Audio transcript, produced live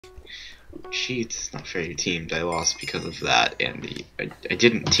Cheats, it's not fair you teamed. I lost because of that, and I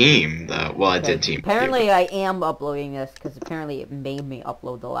didn't team, though. Well, I Okay. did team with you, but... Apparently, I am uploading this because apparently it made me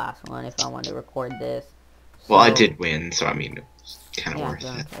upload the last one if I want to record this. Well, I So did win, so I mean, it's kind of yeah, worth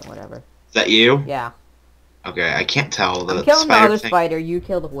it. okay, whatever. Is that you? Yeah, Okay, I can't tell. I'm The killing the spider other thing... spider. You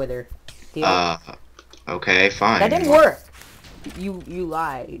kill the wither. Deal? Okay, fine. That didn't work. You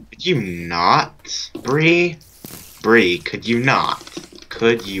lied. Could you not, Bree? Bree, could you not?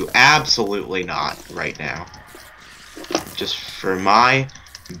 Could you absolutely not right now? Just for my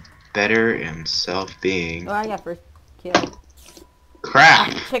better and self-being. Oh, I got first kill.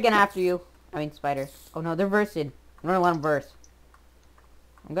 Crap! Chicken after you. I mean spider. Oh no, they're versed. I'm gonna let them verse.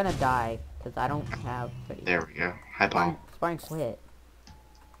 I'm gonna die because I don't have. There we go. Hi, Paul. Spawn quit.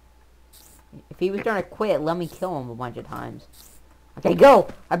 If he was trying to quit, let me kill him a bunch of times. Okay, go!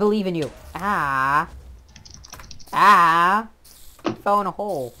 I believe in you. Ah. Ah. He fell in a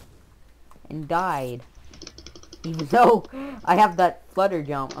hole. And died. Even though I have that flutter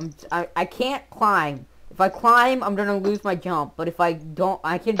jump. I can't climb. If I climb, I'm gonna lose my jump. But if I don't,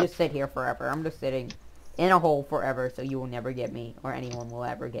 I can just sit here forever. I'm just sitting in a hole forever, so you will never get me. Or anyone will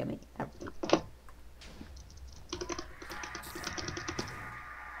ever get me. Ever.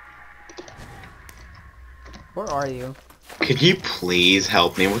 Where are you? Could you please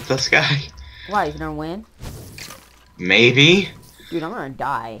help me with this guy? Why, he's gonna win? Maybe? Dude, I'm gonna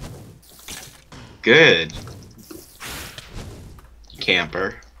die. Good.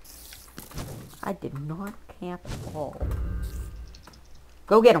 Camper. I did not camp at all.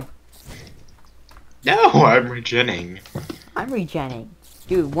 Go get him. No, I'm regenning. I'm regenning.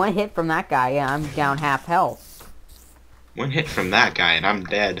 Dude, one hit from that guy, yeah, I'm down half health. One hit from that guy and I'm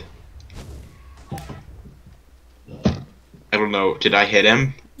dead. I don't know, did I hit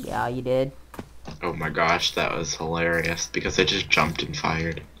him? Yeah, you did. Oh my gosh, that was hilarious because I just jumped and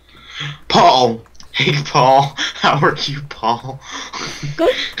fired. Paul! Hey Paul, how are you, Paul?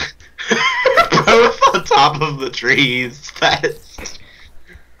 Both on top of the trees. That's...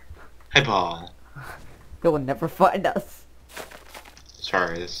 Hi Paul. You'll never find us.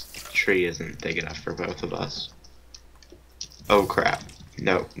 Sorry, this tree isn't big enough for both of us. Oh crap.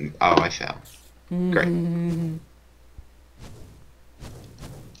 No. Oh, I fell. Great.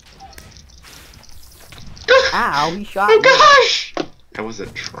 Ow, he shot Oh me. gosh! I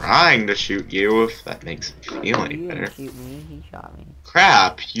wasn't trying to shoot you, if that makes me feel any He better. didn't shoot me, he shot me.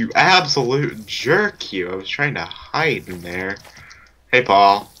 Crap, you absolute jerk, you. I was trying to hide in there. Hey,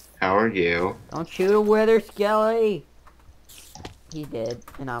 Paul. How are you? Don't shoot a wither, Skelly! He did,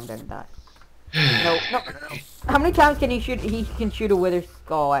 and I'm gonna die. No. How many times can he shoot? He can shoot a wither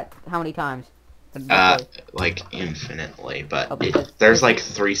skull at how many times? Like infinitely, but Oh, because there's like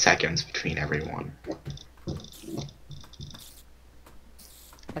 3 seconds between every one.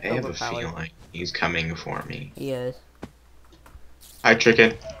 That's I have a overpowered. feeling he's coming for me. He is. Hi,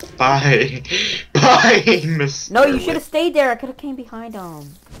 chicken. Bye. Bye, Mr. No, you should have stayed there. I could have came behind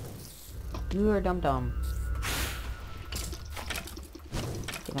him. You are dumb dumb.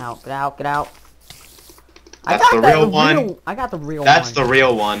 Get out, get out, get out. That's the real one. I got the real one. That's the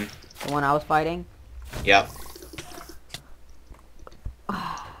real one. The one I was fighting? Yep.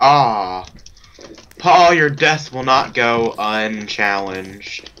 Ah. Paul, your death will not go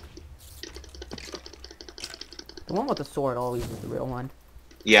unchallenged. The one with the sword always is the real one.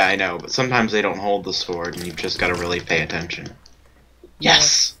 Yeah, I know, but sometimes they don't hold the sword, and you've just got to really pay attention.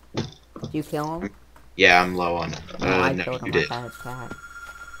 Yes! Did you kill him? Yeah, I'm low on it. I No, killed him. you did. I had attack.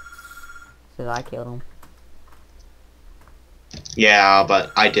 Says I killed him. Yeah,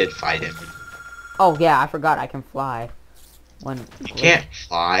 but I did fight him. Oh yeah, I forgot I can fly. You can't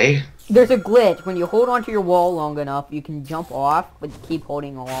fly. There's a glitch. When you hold onto your wall long enough, you can jump off, but keep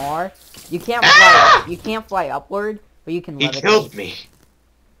holding R. You can't fly. You can't fly upward, but you can He levitate. killed me.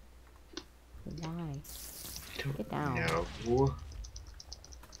 Why? I don't Get down. know.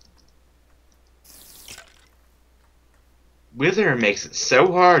 Wither makes it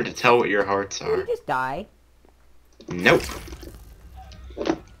so hard to tell what your hearts You are. just die. Nope.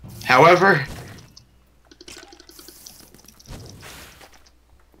 However,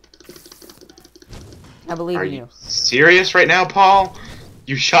 I believe are in you you. serious right now, Paul?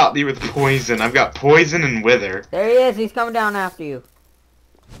 You shot me with poison. I've got poison and wither. There he is. He's coming down after you.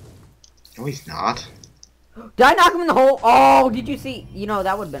 No, he's not. Did I knock him in the hole? Oh, did you see? You know,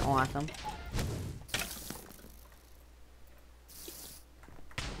 that would have been awesome.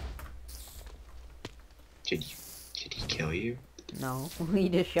 Did he kill you? No, he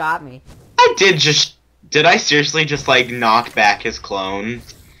just shot me. I did just... Did I seriously just, like, knock back his clone?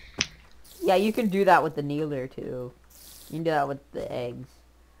 Yeah, you can do that with the kneeler, too. You can do that with the eggs.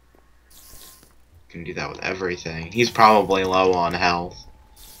 Can do that with everything. He's probably low on health.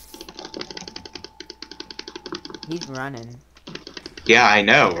 He's running. Yeah, I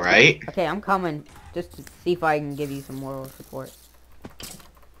know, right? Okay, I'm coming. Just to see if I can give you some moral support.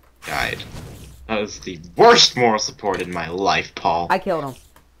 Died. That was the worst moral support in my life, Paul. I killed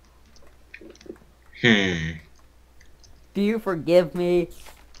him. Do you forgive me?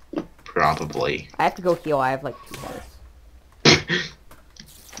 Probably. I have to go heal. I have like 2 hearts.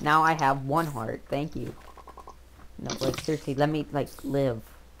 Now I have 1 heart. Thank you. No, like seriously, let me like live.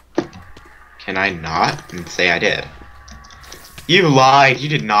 Can I not? And say I did. You lied. You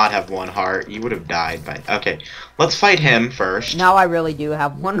did not have 1 heart. You would have died by... Okay, let's fight him first. Now I really do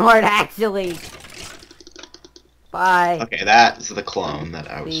have 1 heart, actually. Bye. Okay, that's the clone that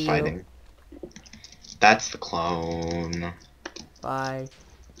I was See you. fighting. That's the clone. Bye.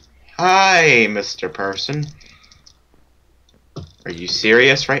 Hi, Mr. Person. Are you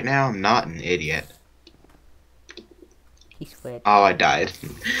serious right now? I'm not an idiot. He switched. Oh, I died.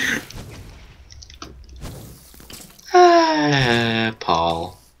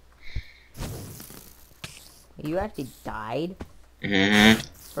 Paul. You actually died?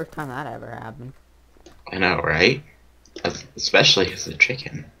 First time that ever happened. I know, right? Especially as a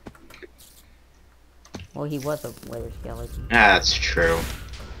chicken. Well, he was a wither skeleton. That's true.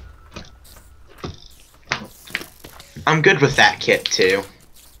 I'm good with that kit, too.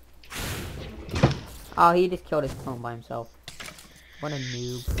 Oh, he just killed his clone by himself. What a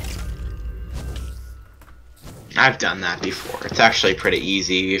noob. I've done that before. It's actually pretty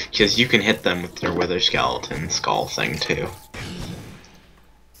easy, because you can hit them with their wither skeleton skull thing, too.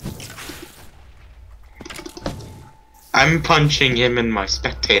 I'm punching him in my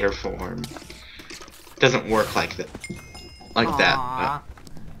spectator form. Doesn't work like that. Like that.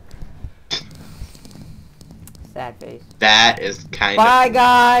 Sad face. That is kind Bye,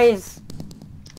 guys!